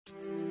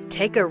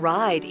Take a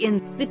ride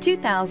in the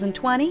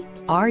 2020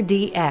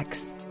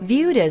 RDX.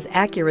 Viewed as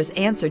Acura's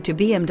answer to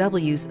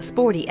BMW's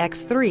sporty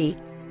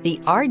X3, the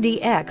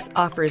RDX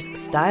offers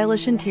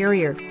stylish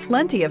interior,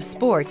 plenty of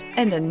sport,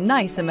 and a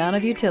nice amount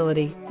of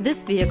utility.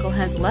 This vehicle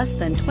has less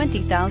than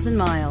 20,000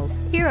 miles.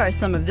 Here are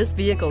some of this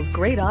vehicle's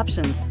great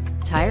options: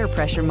 tire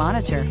pressure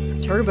monitor,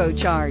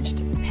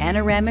 turbocharged,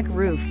 panoramic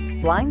roof,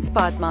 blind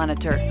spot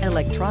monitor,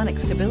 electronic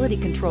stability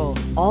control,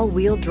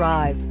 all-wheel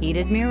drive,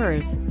 heated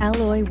mirrors,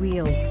 alloy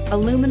wheels,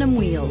 aluminum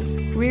wheels,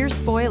 rear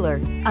spoiler.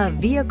 A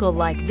vehicle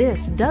like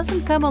this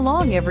doesn't come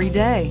along every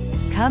day.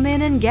 Come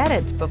in and get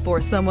it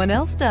before someone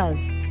else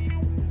does.